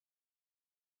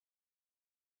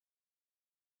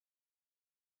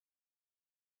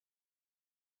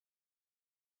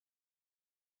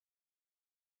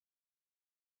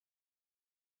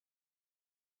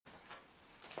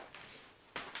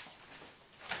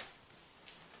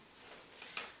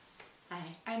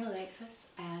I'm Alexis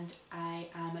and I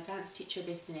am a dance teacher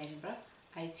based in Edinburgh.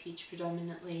 I teach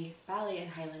predominantly ballet and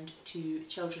Highland to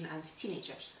children and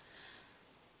teenagers.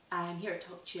 I'm here to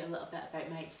talk to you a little bit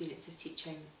about my experience of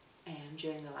teaching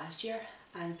during the last year,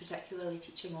 and particularly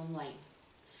teaching online.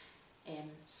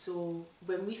 So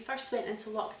when we first went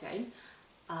into lockdown,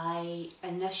 I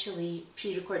initially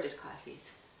pre-recorded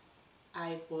classes.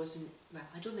 I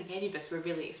don't think any of us were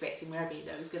really expecting that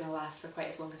it was going to last for quite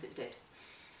as long as it did.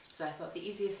 So I thought the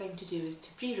easiest thing to do is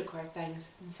to pre-record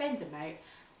things and send them out,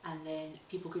 and then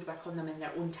people could work on them in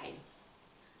their own time,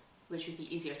 which would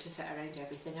be easier to fit around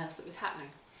everything else that was happening.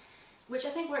 Which I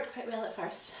think worked quite well at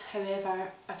first.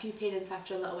 However, a few parents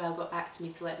after a little while got back to me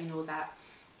to let me know that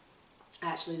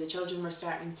actually the children were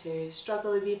starting to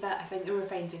struggle a wee bit. I think they were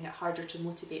finding it harder to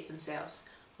motivate themselves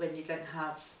when they didn't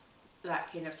have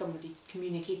that kind of somebody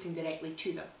communicating directly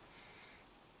to them.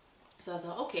 So I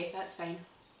thought, okay, that's fine.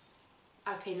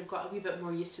 I've kind of got a wee bit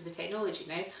more used to the technology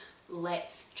now.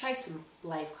 Let's try some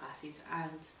live classes,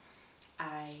 and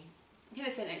I kind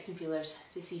of sent out some feelers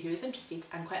to see who was interested,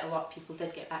 and quite a lot of people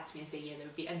did get back to me and say yeah, they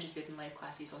would be interested in live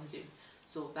classes on Zoom.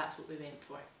 So that's what we went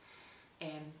for.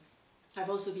 I've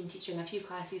also been teaching a few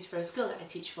classes for a school that I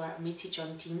teach for, and we teach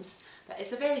on Teams, but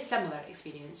it's a very similar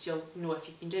experience. You'll know if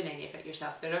you've been doing any of it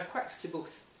yourself. There are quirks to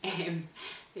both.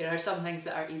 There are some things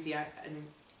that are easier in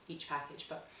each package,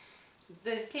 but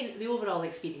the overall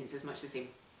experience is much the same.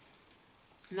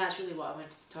 And that's really what I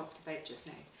wanted to talk about just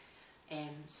now.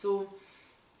 So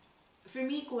for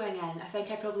me going in, I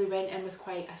think I probably went in with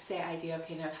quite a set idea of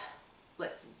kind of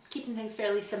keeping things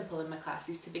fairly simple in my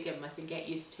classes to begin with, and get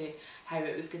used to how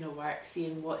it was going to work,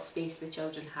 seeing what space the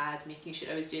children had, making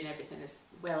sure I was doing everything as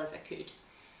well as I could.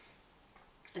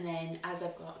 And then as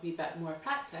I've got a wee bit more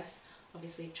practice,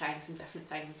 obviously trying some different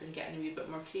things and getting a wee bit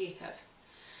more creative.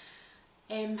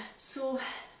 So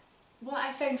what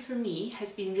I found for me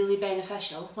has been really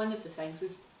beneficial. One of the things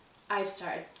is I've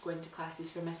started going to classes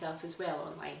for myself as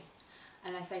well online,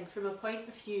 and I think from a point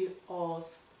of view of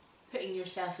putting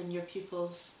yourself in your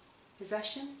pupil's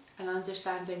position and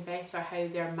understanding better how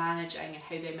they're managing and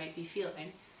how they might be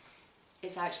feeling,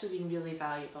 it's actually been really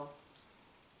valuable.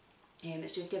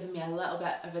 It's just given me a little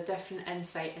bit of a different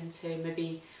insight into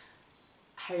maybe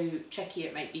how tricky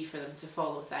it might be for them to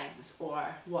follow things,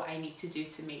 or what I need to do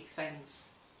to make things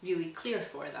really clear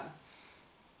for them.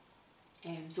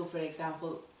 So for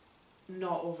example,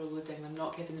 not overloading them,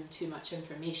 not giving them too much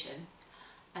information.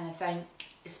 And I think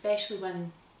especially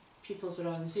when pupils are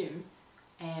on Zoom,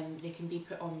 they can be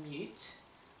put on mute,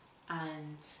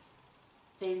 and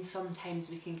then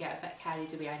sometimes we can get a bit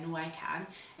carried away. I know I can.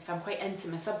 If I'm quite into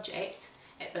my subject,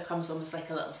 it becomes almost like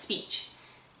a little speech,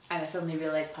 and I suddenly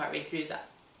realise partway through that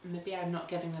maybe I'm not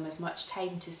giving them as much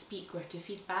time to speak or to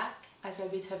feedback as I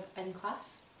would have in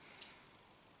class.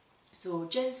 So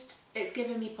it's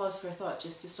given me pause for thought,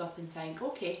 just to stop and think,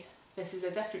 okay, this is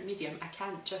a different medium. I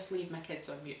can't just leave my kids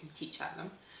on mute and teach at them.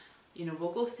 You know,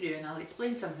 we'll go through and I'll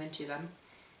explain something to them,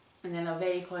 and then I'll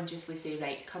very consciously say,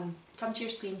 right, come to your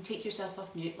screen, take yourself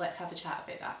off mute, let's have a chat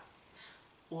about that.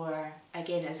 Or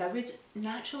again, as I would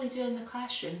naturally do in the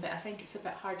classroom, but I think it's a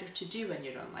bit harder to do when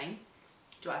you're online,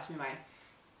 don't ask me why,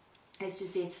 is to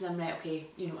say to them, right, okay,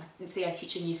 you know, say I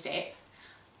teach a new step,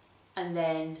 and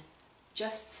then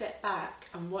just sit back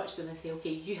and watch them and say, okay,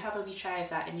 you have a wee try of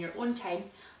that in your own time.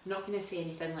 I'm not going to say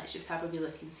anything, let's just have a wee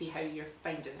look and see how you're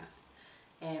finding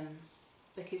it.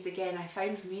 Because again, I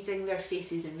found reading their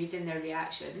faces and reading their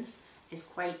reactions is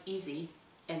quite easy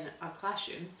in a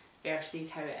classroom versus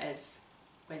how it is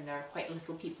when there are quite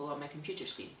little people on my computer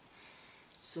screen.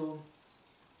 So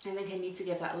I think I need to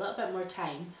give that a little bit more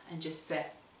time and just sit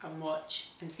and watch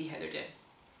and see how they're doing.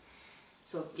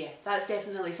 So yeah, that's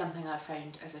definitely something I've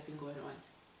found as I've been going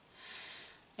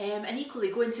on. And equally,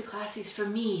 going to classes for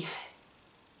me,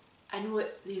 I know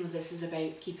this is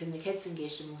about keeping the kids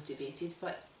engaged and motivated,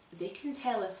 but they can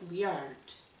tell if we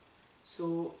aren't.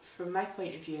 So from my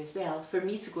point of view as well, for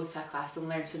me to go to a class and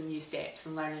learn some new steps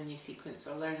and learn a new sequence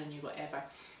or learn a new whatever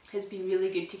has been really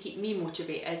good to keep me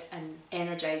motivated and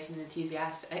energised and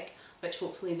enthusiastic, which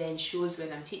hopefully then shows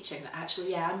when I'm teaching that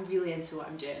actually, yeah, I'm really into what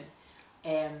I'm doing.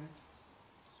 And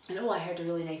oh, I heard a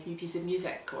really nice new piece of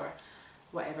music or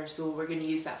whatever, so we're going to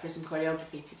use that for some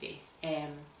choreography today.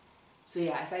 So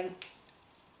yeah, I think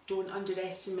don't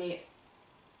underestimate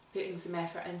putting some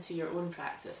effort into your own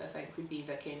practice, I think would be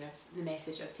the kind of the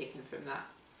message I've taken from that.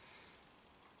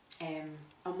 And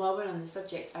while we're on the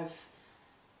subject,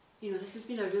 this has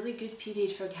been a really good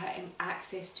period for getting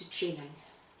access to training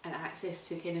and access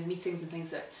to kind of meetings and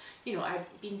things that,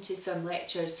 I've been to some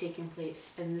lectures taking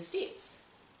place in the States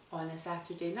on a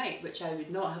Saturday night, which I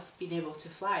would not have been able to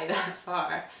fly that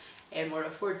far or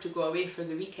afford to go away for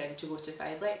the weekend to go to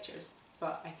 5 lectures,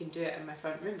 but I can do it in my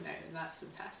front room now, and that's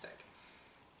fantastic.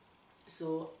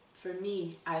 So for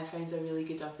me, I found a really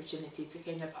good opportunity to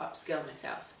kind of upskill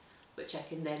myself, which I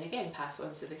can then again pass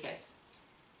on to the kids.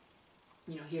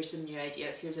 You know, here's some new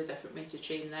ideas, here's a different way to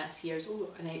train this, here's,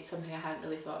 something I hadn't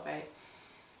really thought about.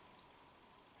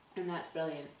 And that's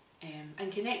brilliant.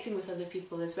 And connecting with other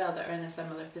people as well that are in a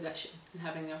similar position and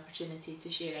having the opportunity to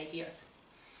share ideas.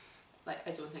 Like,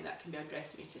 I don't think that can be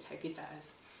underestimated, how good that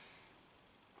is.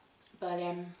 But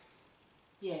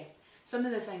yeah, some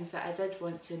of the things that I did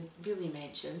want to really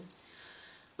mention,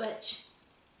 which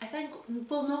I think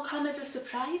will not come as a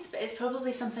surprise, but it's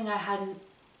probably something I hadn't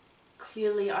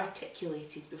clearly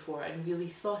articulated before and really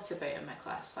thought about in my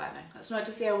class planning. That's not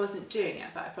to say I wasn't doing it,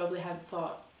 but I probably hadn't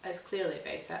thought as clearly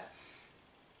about it.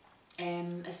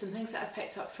 It's some things that I've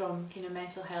picked up from kind of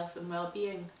mental health and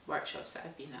well-being workshops that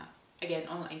I've been at, again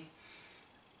online.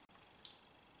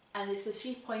 And it's the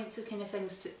 3 points of kind of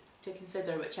things to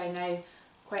consider, which I now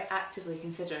quite actively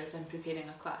consider as I'm preparing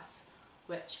a class,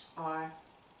 which are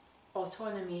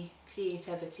autonomy,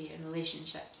 creativity and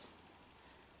relationships.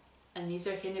 And these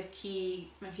are kind of key,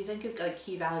 if you think of like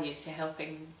key values to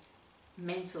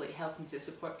mentally helping to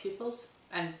support pupils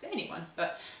and anyone,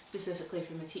 but specifically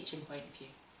from a teaching point of view.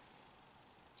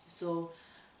 So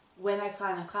when I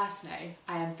plan a class now,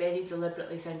 I am very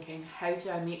deliberately thinking, how do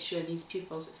I make sure these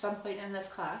pupils at some point in this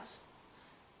class,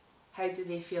 how do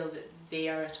they feel that they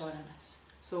are autonomous?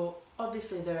 So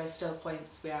obviously there are still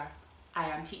points where I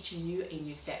am teaching you a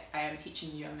new step, I am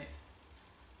teaching you a move,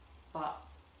 but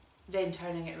then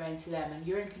turning it around to them, and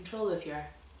you're in control of your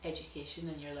education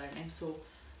and your learning. So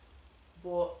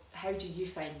how do you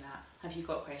find that? Have you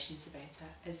got questions about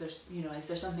it? Is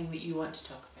there something that you want to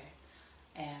talk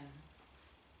about?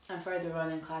 And further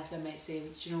on in class I might say,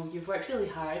 you've worked really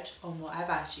hard on what I've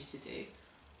asked you to do.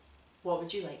 What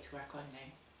would you like to work on now?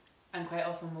 And quite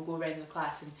often we'll go around the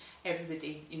class and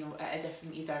everybody, at a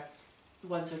different, either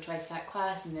once or twice that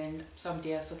class, and then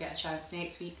somebody else will get a chance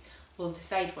next week, we'll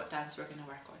decide what dance we're going to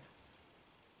work on.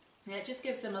 And it just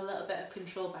gives them a little bit of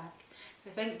control back. So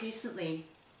I think recently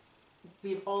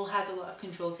we've all had a lot of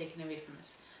control taken away from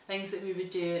us. Things that we would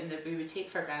do and that we would take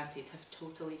for granted have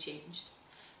totally changed.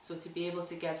 So to be able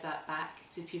to give that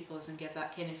back to pupils and give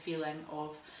that kind of feeling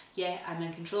of, yeah, I'm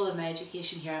in control of my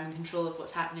education here, I'm in control of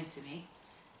what's happening to me,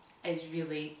 is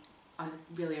really,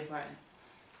 really important.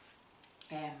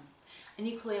 And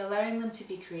equally allowing them to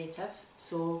be creative.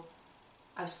 So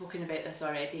I've spoken about this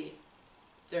already.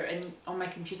 They're on my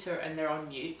computer and they're on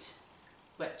mute,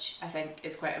 which I think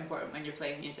is quite important when you're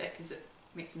playing music because it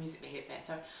makes the music behave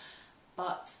better.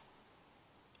 But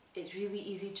it's really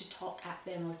easy to talk at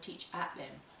them or teach at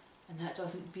them, and that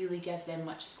doesn't really give them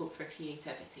much scope for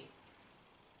creativity.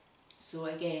 So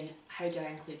again, how do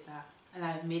I include that? And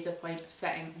I've made a point of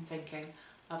sitting and thinking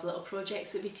of little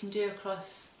projects that we can do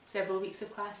across several weeks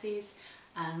of classes,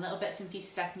 and little bits and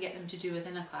pieces I can get them to do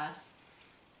within a class,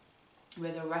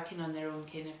 where they're working on their own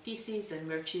kind of pieces and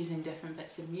we're choosing different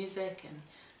bits of music and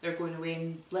they're going away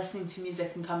and listening to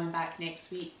music and coming back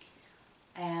next week.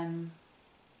 And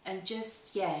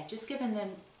just giving them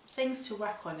things to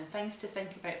work on and things to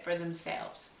think about for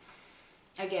themselves.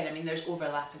 Again, I mean, there's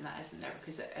overlap in that, isn't there?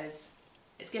 Because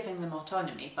it's giving them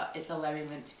autonomy, but it's allowing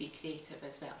them to be creative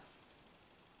as well.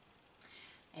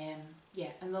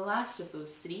 And the last of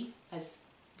those 3 is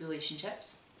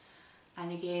relationships.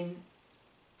 And again,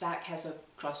 that has a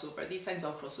crossover. These things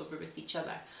all cross over with each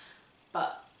other.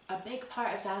 But a big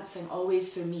part of dancing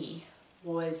always for me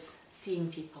was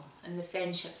seeing people and the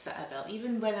friendships that I built.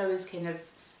 Even when I was kind of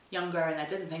younger and I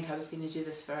didn't think I was going to do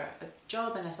this for a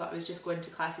job and I thought I was just going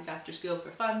to classes after school for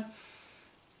fun,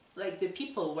 like the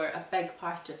people were a big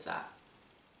part of that.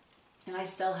 And I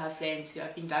still have friends who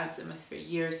I've been dancing with for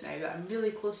years now that I'm really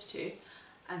close to,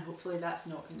 and hopefully that's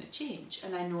not going to change.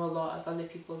 And I know a lot of other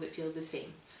people that feel the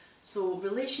same. So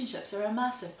relationships are a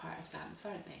massive part of dance,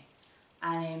 aren't they?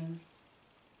 And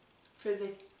for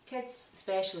the kids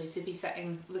especially to be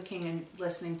sitting, looking and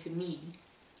listening to me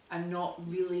and not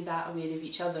really that aware of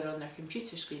each other on their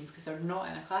computer screens because they're not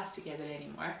in a class together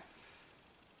anymore,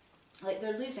 like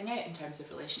they're losing out in terms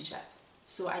of relationship.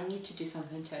 So I need to do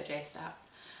something to address that.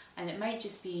 And it might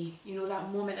just be,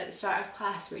 that moment at the start of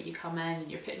class where you come in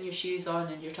and you're putting your shoes on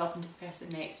and you're talking to the person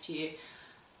next to you.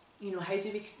 How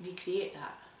do we recreate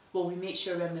that? Well, we make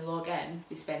sure when we log in,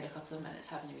 we spend a couple of minutes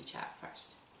having a wee chat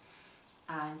first.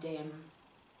 And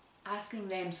asking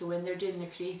them, so when they're doing their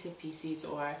creative pieces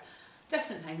or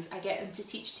different things, I get them to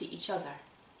teach to each other.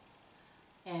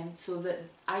 So that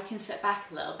I can sit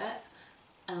back a little bit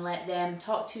and let them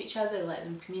talk to each other, let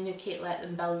them communicate, let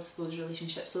them build those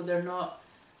relationships, so they're not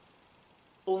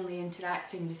only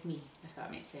interacting with me, if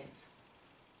that makes sense.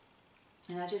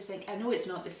 And I just think, I know it's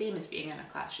not the same as being in a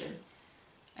classroom,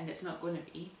 and it's not going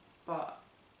to be, but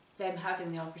them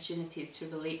having the opportunities to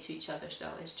relate to each other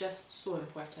still is just so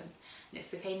important. And it's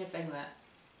the kind of thing that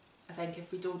I think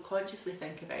if we don't consciously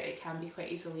think about it, it can be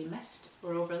quite easily missed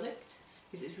or overlooked.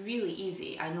 Because it's really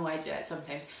easy, I know I do it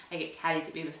sometimes, I get carried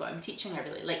away with what I'm teaching, I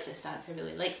really like this dance, I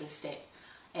really like this step.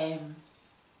 And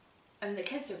the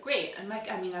kids are great, and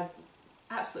I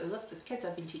absolutely love the kids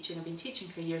I've been teaching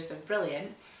for years, they're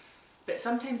brilliant. But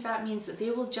sometimes that means that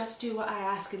they will just do what I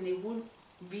ask and they won't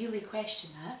really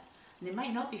question it. And they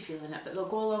might not be feeling it, but they'll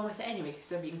go along with it anyway because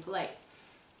they're being polite.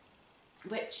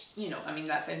 Which, you know, I mean,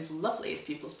 that sounds lovely as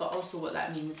pupils, but also what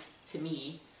that means to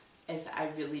me is that I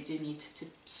really do need to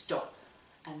stop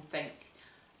and think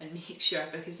and make sure,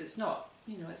 because it's not,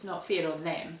 you know, it's not fair on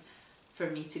them for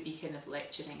me to be kind of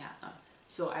lecturing at them.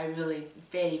 So I really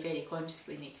very, very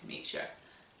consciously need to make sure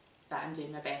that I'm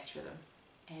doing my best for them.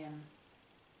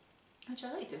 Which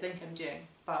I like to think I'm doing,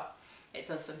 but it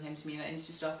does sometimes mean that I need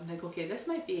to stop and think, okay, this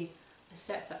might be a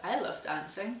step that I love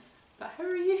dancing, but how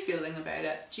are you feeling about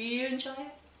it? Do you enjoy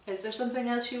it? Is there something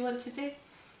else you want to do?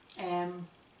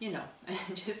 You know,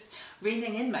 just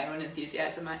reining in my own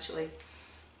enthusiasm actually.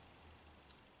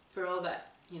 For all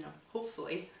that, you know,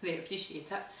 hopefully they appreciate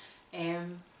it.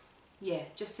 Yeah,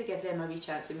 just to give them a wee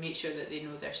chance and make sure that they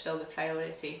know they're still the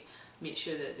priority, make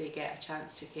sure that they get a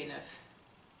chance to kind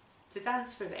of, to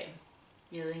dance for them,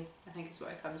 really, I think is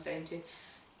what it comes down to.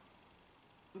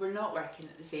 We're not working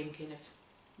at the same kind of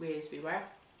way as we were,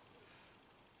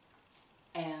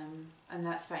 and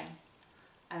that's fine.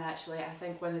 And actually I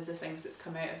think one of the things that's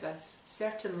come out of this,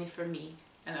 certainly for me,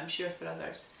 and I'm sure for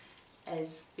others,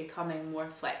 is becoming more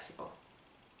flexible.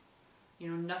 You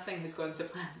know, nothing has gone to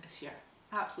plan this year,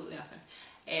 absolutely nothing,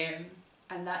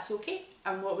 and that's okay.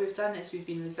 And what we've done is we've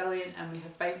been resilient and we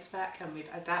have bounced back and we've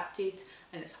adapted,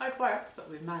 and it's hard work, but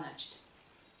we've managed.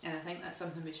 And I think that's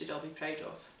something we should all be proud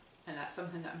of, and that's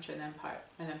something that I'm trying to impart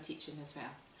when I'm teaching as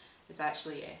well, is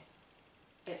actually,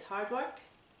 it's hard work,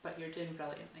 but you're doing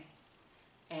brilliantly.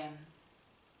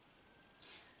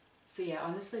 So yeah,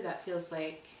 honestly that feels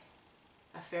like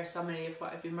a fair summary of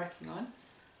what I've been working on,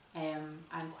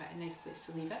 and quite a nice place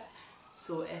to leave it.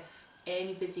 So if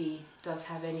anybody does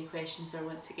have any questions or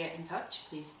want to get in touch,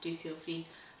 please do feel free.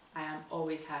 I am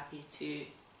always happy to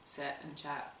sit and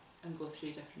chat and go through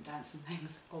different dance and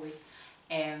things, always.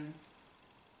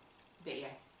 But yeah,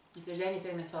 if there's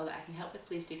anything at all that I can help with,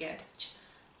 please do get in touch.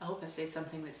 I hope I've said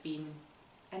something that's been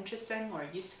interesting or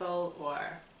useful, or,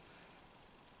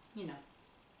 you know,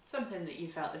 something that you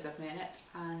felt as I've meant it.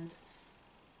 And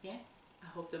yeah, I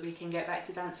hope that we can get back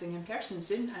to dancing in person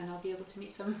soon and I'll be able to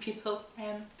meet some people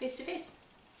face to face.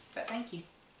 But thank you.